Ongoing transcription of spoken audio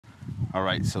All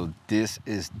right, so this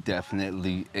is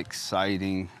definitely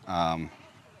exciting. I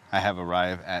have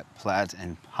arrived at Plaids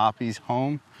and Poppies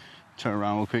home. Turn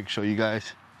around real quick, show you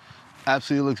guys.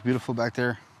 Absolutely looks beautiful back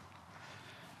there.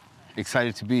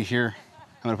 Excited to be here.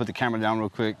 I'm gonna put the camera down real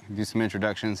quick, do some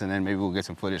introductions, and then maybe we'll get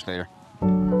some footage later.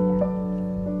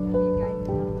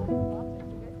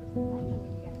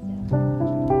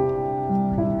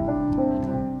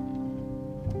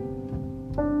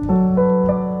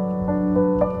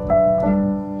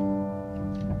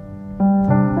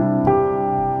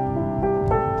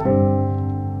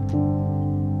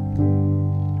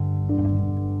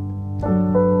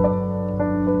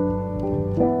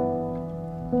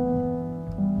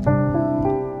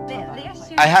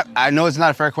 I know it's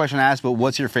not a fair question to ask, but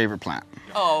what's your favorite plant?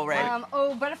 Oh, right.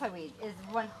 Butterfly weed is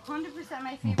 100%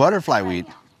 my favorite. Butterfly weed.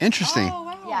 Interesting. Oh,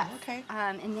 wow. Yes. Okay.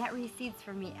 And that reseeds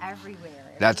for me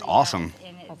everywhere. That's awesome.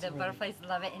 And the butterflies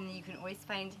love it, and you can always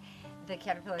find the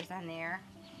caterpillars on there.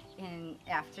 And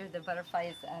after the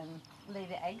butterflies lay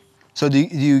the eggs. So do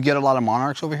you get a lot of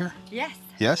monarchs over here? Yes.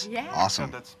 Yes? Yeah. Awesome.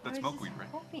 That's milkweed,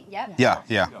 right? Yep. Yeah,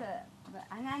 yeah.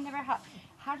 And I never,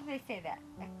 how do they say that?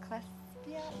 Ecclesia?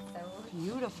 So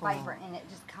beautiful. Vibrant, and it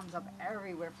just comes up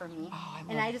everywhere for me. Oh,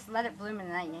 I just let it bloom and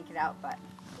then I yank it out, but.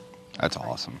 That's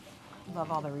awesome.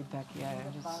 Love all the Rebecca. I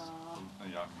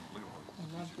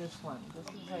love this one. This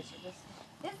is like this.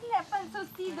 Isn't that fun? So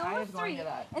see those three,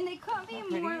 and they couldn't be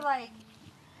more like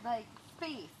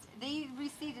spaced. They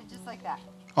reseeded just like that.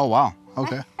 Oh wow.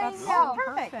 Okay. That's so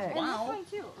perfect. perfect. And Wow. this one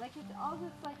too. Like it's all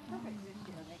just like perfect this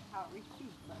year. Like how it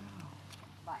reseeds.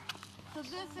 But so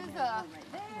this is a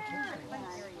fun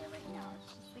area right now.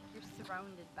 It's just like you're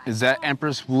surrounded by. Is that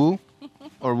Empress Wu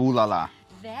or Wu La La?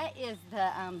 That is the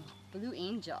blue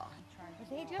angel.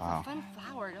 They do have Wow. a fun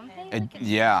flower, don't they? Like, it's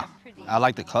Yeah. pretty. I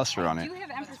like the cluster on I it. do have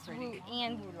Empress Wu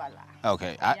and Wu La La.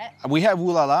 Okay. We have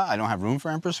Wu La La. I don't have room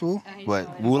for Empress Wu,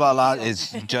 but Wu La La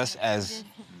is just as,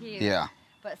 Huge. yeah.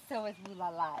 But so is Wu La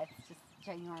La. It's just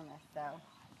ginormous. So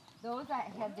those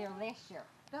I had there last year.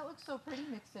 That looks so pretty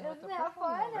mixed in with Isn't the that purple.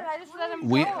 fun? And I just let them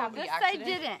We- go. This side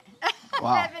didn't.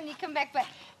 Wow. Have any come back, but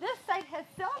this side has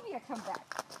salvia come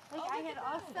back. Like I had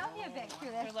all salvia back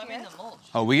here last year. the mulch.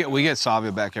 Oh, we get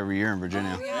salvia back every year in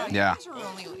Virginia. Yeah. These are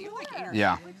only like 8 or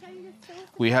Yeah.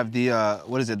 We have the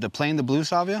what is it? The plain the blue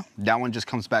salvia. That one just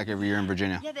comes back every year in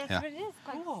Virginia. Yeah, that's what it is.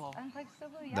 Cool. Like so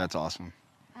blue, yeah. That's awesome.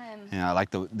 Um, Yeah, I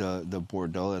like the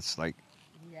Bordeaux. That's like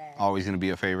yeah. always gonna be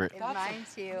a favorite. Mine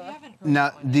too. We haven't heard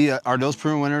Now that one. are those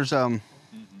prune winners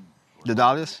the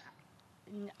dahlias?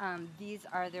 These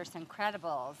are their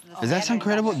Syncredibles. Is that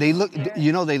incredible? They look,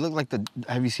 you know, they look like the.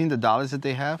 Have you seen the dahlias that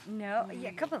they have? No, yeah,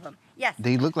 a couple of them. Yes.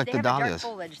 They look like They the have a dark dahlias.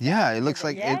 foliage. Yeah, it looks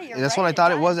like. Yeah, you're that's right, what I it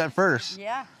thought it does. was at first.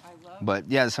 Yeah. But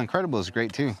yeah, this incredible is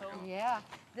great too. Yeah.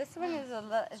 This one is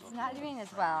it's not doing as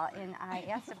well, and I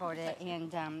asked about it,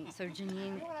 and so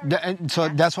Janine. And so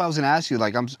that's why I was gonna ask you.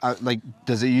 Like,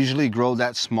 does it usually grow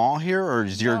that small here, or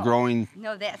is your No. growing?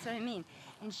 No, that's what I mean.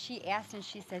 And she asked, and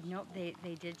she said, nope. They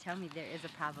did tell me there is a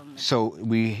problem with So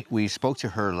we spoke to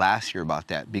her last year about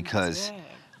that because Good.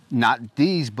 not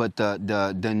these, but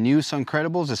the new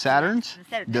Suncredibles, the Saturns,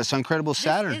 Saturn. the Suncredible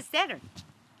Saturn. This is Saturn.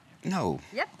 No.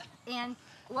 Yep. And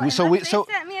well, So unless we-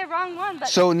 they sent me a wrong one, but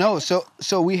So no,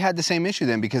 so we had the same issue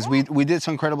then because we did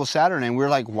Suncredible Saturn and we were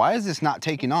like, why is this not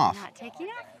taking off? not taking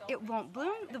off. It won't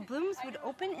bloom. The blooms would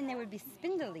open and they would be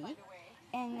spindly,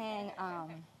 and then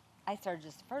I started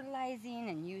just fertilizing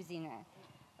and using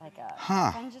a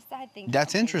fungicide thing.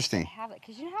 That's interesting.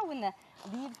 Because you know how when the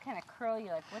leaves kind of curl,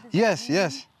 you're like, what is Yes, that?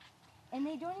 yes. And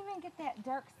they don't even get that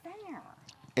dark center.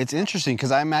 It's interesting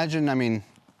because I imagine, I mean,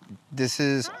 this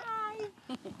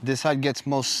side gets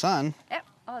most sun, Yep,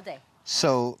 all day.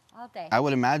 so All day. I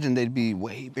would imagine they'd be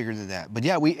way bigger than that. But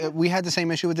yeah, we had the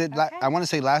same issue with it. Okay. I want to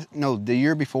say the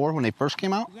year before when they first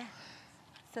came out. Yeah.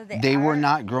 So They were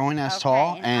not growing as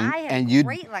tall, and I had and you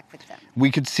great luck with them. we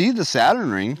could see the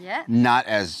Saturn ring, Yeah. not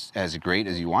as great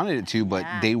as you wanted it to, but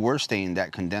Yeah. they were staying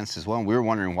that condensed as well. And we were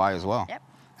wondering why as well. Yep.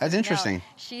 That's interesting. No,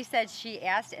 she said she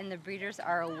asked, and the breeders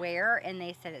are aware, and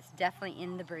they said it's definitely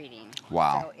in the breeding.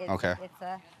 Wow, So it's, okay. It's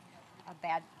a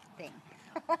bad thing.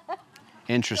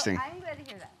 Interesting. So I'm glad to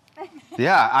hear that.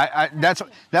 Yeah,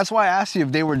 that's why I asked you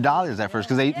if they were dahlias at first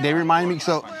because they remind me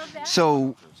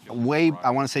so way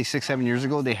I want to say 6-7 years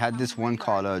ago they had this one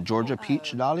called Georgia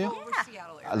Peach Dahlia.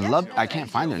 I can't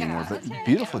find it anymore, but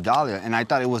beautiful dahlia, and I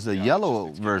thought it was the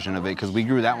yellow version of it because we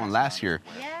grew that one last year,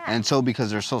 and so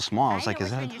because they're so small, I was like,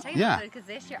 is that? Yeah. Because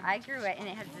this year I grew it, and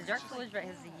it has the dark foliage, but it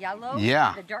has the yellow.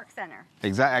 Yeah. The dark center.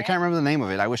 Exactly. I can't remember the name of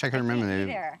it. I wish I could remember the name.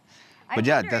 Either. But I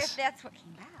yeah, wonder that's- if that's what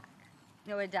came back.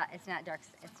 No, it's not dark.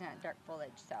 It's not dark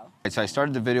foliage. So. So I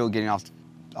started the video getting off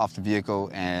off the vehicle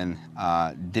and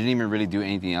didn't even really do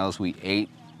anything else. We ate,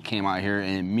 came out here,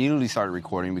 and immediately started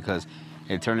recording because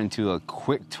it turned into a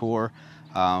quick tour,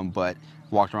 but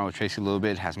walked around with Tracy a little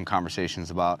bit, had some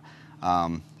conversations about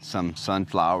some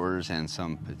sunflowers and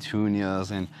some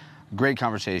petunias, and great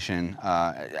conversation.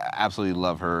 Absolutely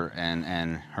love her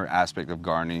and her aspect of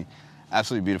gardening.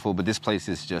 Absolutely beautiful, but this place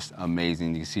is just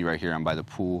amazing. You can see right here, I'm by the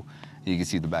pool. You can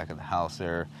see the back of the house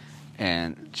there.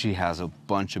 And she has a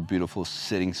bunch of beautiful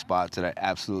sitting spots that I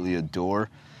absolutely adore,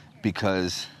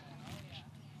 because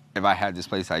if I had this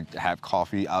place, I'd have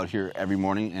coffee out here every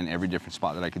morning in every different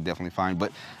spot that I could definitely find.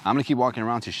 But I'm gonna keep walking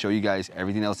around to show you guys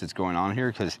everything else that's going on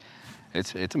here, because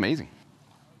it's amazing.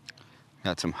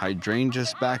 Got some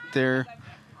hydrangeas back there.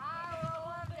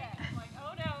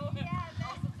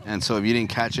 And so if you didn't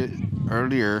catch it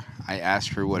earlier, I asked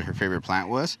her what her favorite plant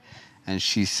was, and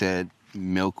she said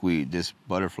milkweed, this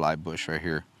butterfly bush right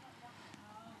here.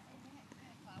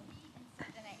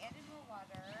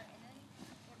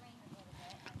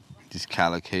 This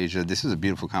calicasia. This is a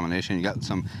beautiful combination. You got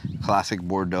some classic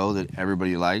Bordeaux that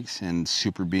everybody likes, and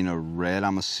Superbena red,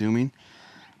 I'm assuming,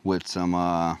 with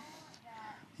some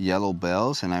yellow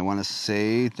bells. And I want to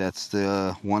say that's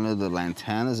one of the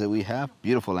lantanas that we have.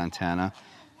 Beautiful lantana.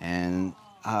 And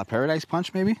Paradise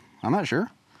Punch, maybe? I'm not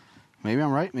sure. Maybe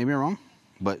I'm right, maybe I'm wrong.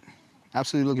 But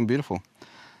absolutely looking beautiful.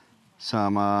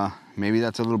 Some, maybe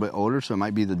that's a little bit older, so it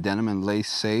might be the denim and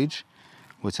lace sage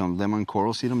with some lemon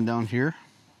coral sedum down here.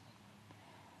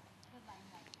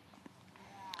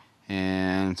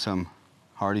 And some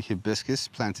hardy hibiscus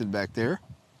planted back there.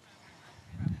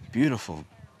 Beautiful,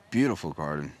 beautiful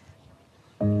garden.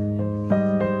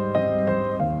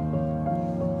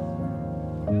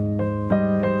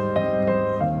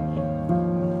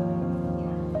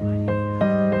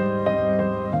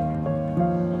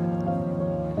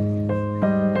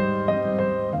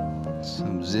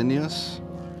 Some zinnias.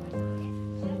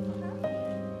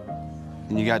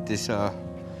 And you got this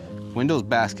windows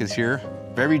baskets here.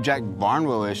 Very Jack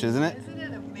Barnwell-ish, isn't it? Isn't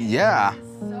it amazing? Yeah,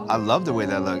 So I love the way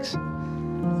that looks.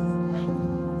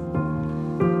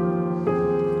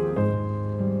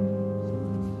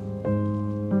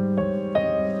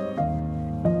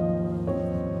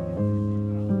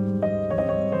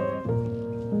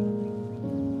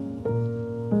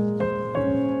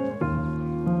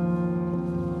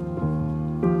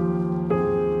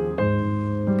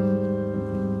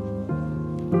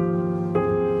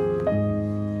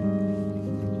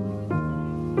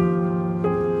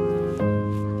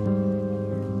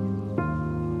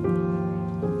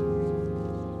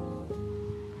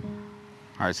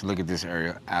 All right, so look at this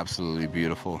area, absolutely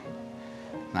beautiful.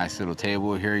 Nice little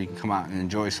table here. You can come out and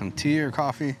enjoy some tea or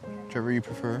coffee, whichever you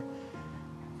prefer.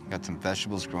 Got some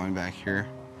vegetables growing back here.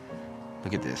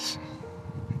 Look at this.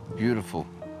 Beautiful,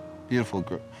 beautiful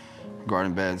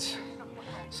garden beds.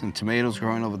 Some tomatoes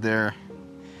growing over there.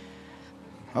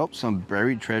 Oh, some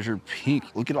buried treasure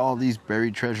pink. Look at all these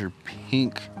buried treasure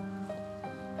pink.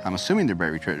 I'm assuming they're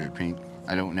buried treasure pink.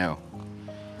 I don't know.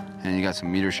 And you got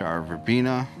some meteor shower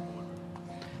verbena.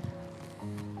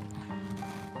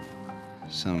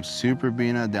 Some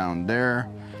Superbena down there.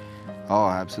 Oh,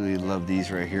 I absolutely love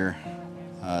these right here.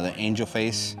 The angel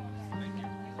face.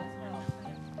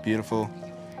 Beautiful.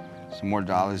 Some more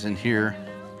dollars in here.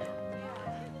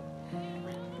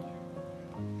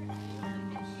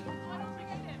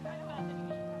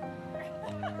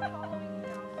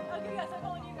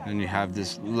 And you have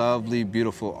this lovely,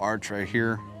 beautiful arch right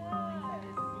here.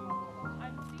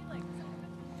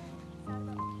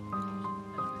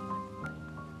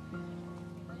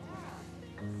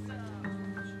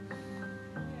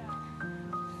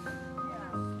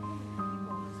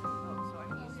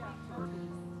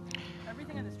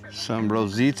 Some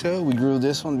Rosita, we grew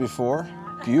this one before.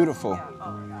 Beautiful.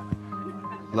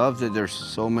 Love that there's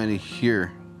so many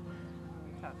here.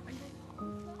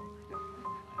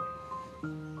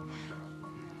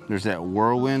 There's that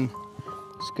whirlwind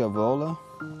Scaevola.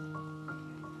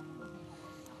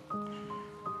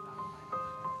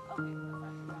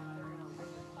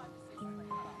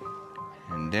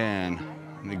 And then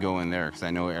I'm gonna go in there because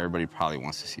I know everybody probably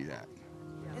wants to see that.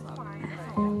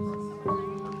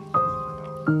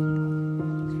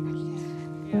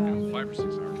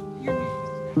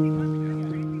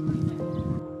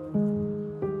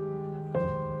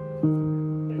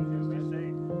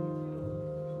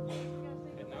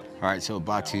 All right, so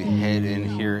about to head in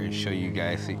here and show you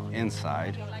guys the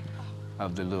inside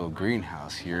of the little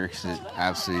greenhouse here, because it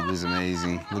absolutely is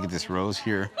amazing. Look at this rose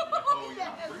here.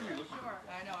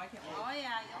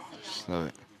 Just love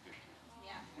it.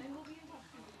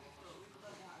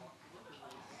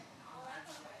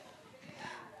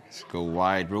 It's Go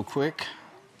wide real quick.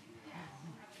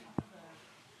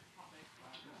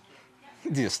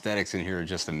 The aesthetics in here are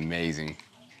just amazing.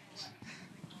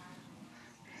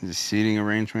 The seating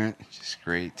arrangement, just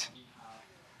great.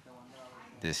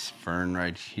 This fern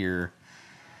right here.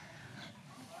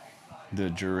 The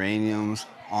geraniums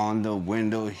on the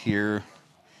window here.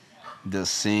 The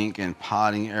sink and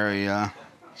potting area.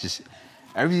 Just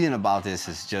everything about this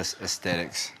is just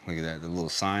aesthetics. Look at that, the little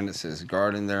sign that says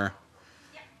garden there.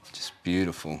 Just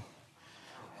beautiful.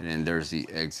 And then there's the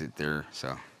exit there,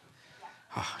 so.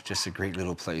 Oh, just a great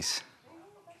little place.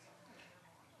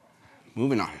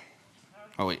 Moving on.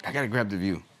 Oh wait, I gotta grab the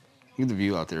view. Look at the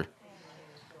view out there.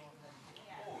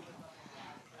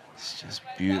 It's just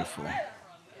beautiful. All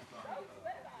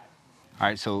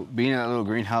right, so being in that little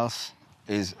greenhouse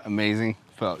is amazing.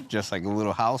 Felt just like a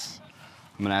little house.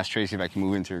 I'm gonna ask Tracy if I can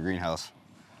move into her greenhouse.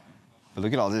 But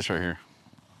look at all this right here.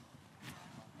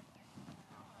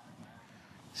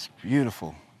 It's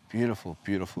beautiful, beautiful,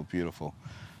 beautiful, beautiful.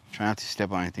 Try not to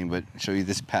step on anything, but show you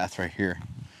this path right here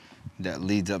that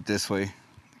leads up this way.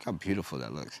 Look how beautiful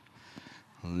that looks.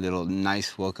 A little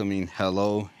nice welcoming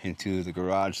hello into the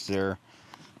garage there.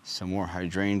 Some more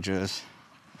hydrangeas.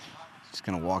 Just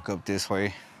gonna walk up this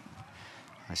way.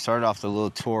 I started off the little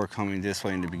tour coming this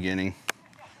way in the beginning,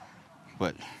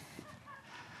 but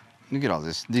look at all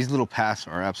this. These little paths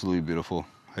are absolutely beautiful.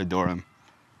 I adore them.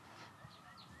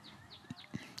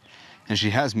 And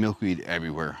she has milkweed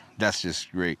everywhere. That's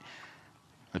just great.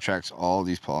 Attracts all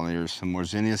these pollinators. Some more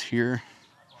zinnias here.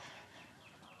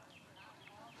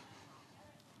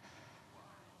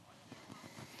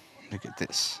 Look at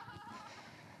this.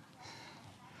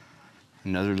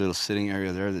 Another little sitting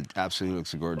area there that absolutely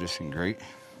looks gorgeous and great.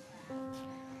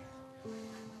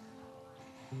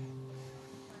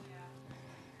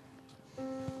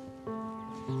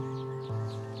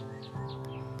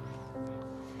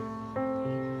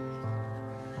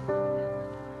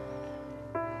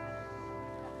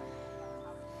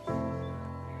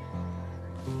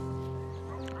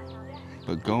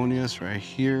 Begonias right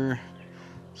here,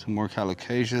 some more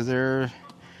colocasia there,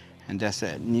 and that's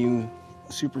that new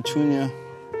Super Tunia.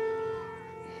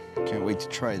 Can't wait to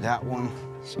try that one.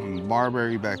 Some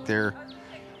barberry back there,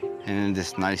 and then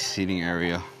this nice seating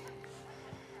area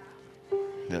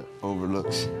that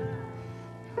overlooks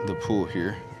the pool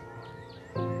here.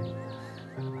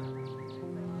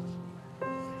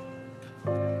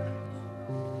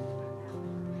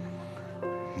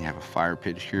 You have a fire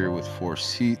pit here with 4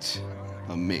 seats.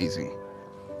 Amazing.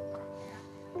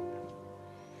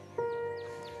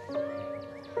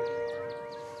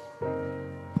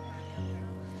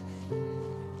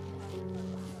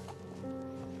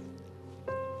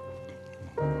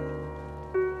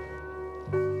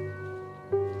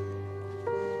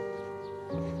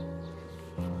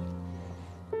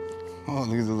 Oh,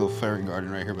 look at the little fairy garden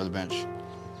right here by the bench.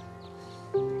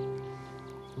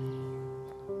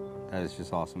 That is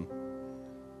just awesome.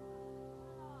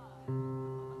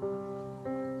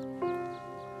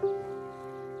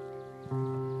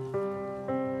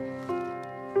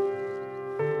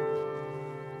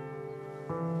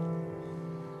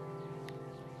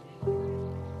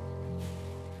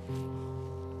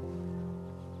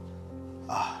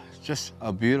 Just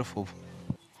a beautiful,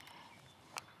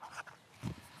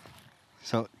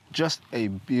 so just a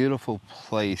beautiful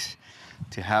place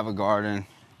to have a garden,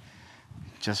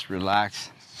 just relax,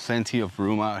 plenty of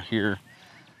room out here.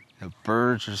 The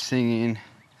birds are singing.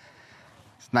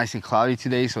 It's nice and cloudy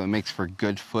today, so it makes for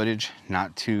good footage,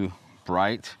 not too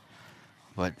bright,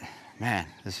 but man,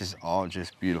 this is all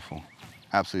just beautiful.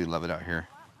 Absolutely love it out here.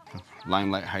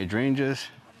 Limelight hydrangeas,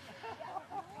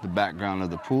 the background of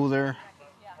the pool there.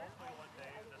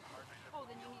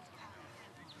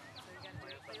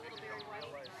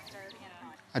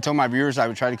 I told my viewers I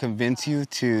would try to convince you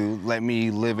to let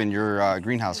me live in your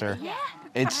greenhouse there. Yeah.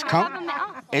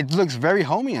 It looks very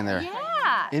homey in there.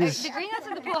 Yeah. It is. The greenhouse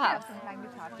or the pool house?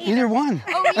 Either one.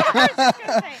 Oh,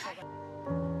 yes.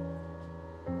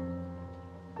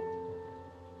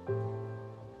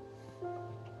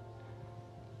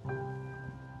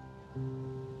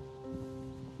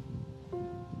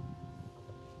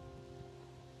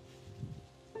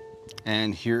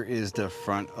 And here is the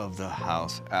front of the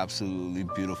house. Absolutely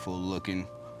beautiful looking.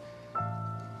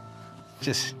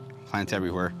 Just plants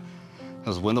everywhere.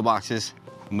 Those window boxes,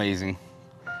 amazing.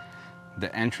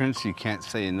 The entrance, you can't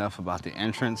say enough about the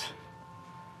entrance.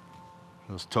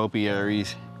 Those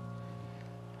topiaries.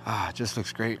 It just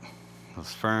looks great.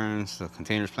 Those ferns, the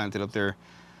containers planted up there.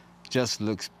 Just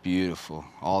looks beautiful,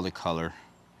 all the color.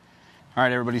 All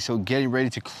right, everybody, so getting ready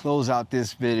to close out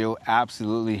this video.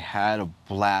 Absolutely had a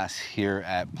blast here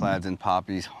at Plaids and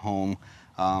Poppies home.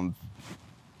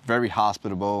 Very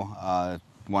hospitable.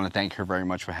 Want to thank her very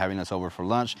much for having us over for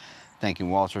lunch. Thanking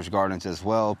Walter's Gardens as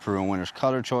well, Peru and Winters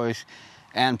Color Choice,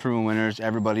 and Peru and Winters,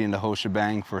 everybody in the whole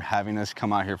shebang for having us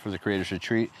come out here for the Creators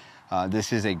Retreat.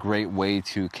 This is a great way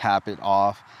to cap it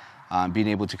off. Being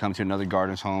able to come to another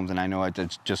gardener's homes, and I know I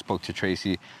just spoke to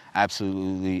Tracy,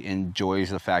 absolutely enjoys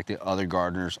the fact that other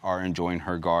gardeners are enjoying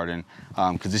her garden,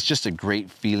 because it's just a great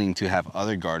feeling to have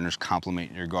other gardeners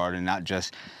compliment your garden, not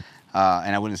just,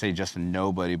 and I wouldn't say just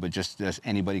nobody, but just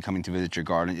anybody coming to visit your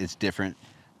garden. It's different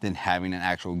than having an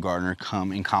actual gardener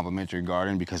come and compliment your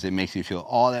garden, because it makes you feel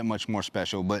all that much more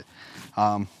special. But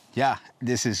yeah,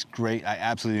 this is great. I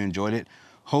absolutely enjoyed it.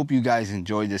 Hope you guys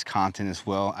enjoyed this content as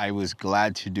well. I was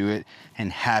glad to do it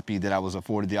and happy that I was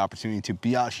afforded the opportunity to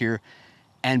be out here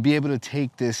and be able to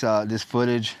take this this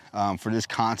footage for this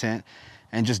content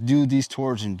and just do these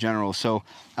tours in general. So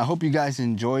I hope you guys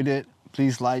enjoyed it.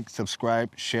 Please like,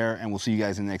 subscribe, share, and we'll see you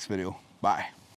guys in the next video. Bye.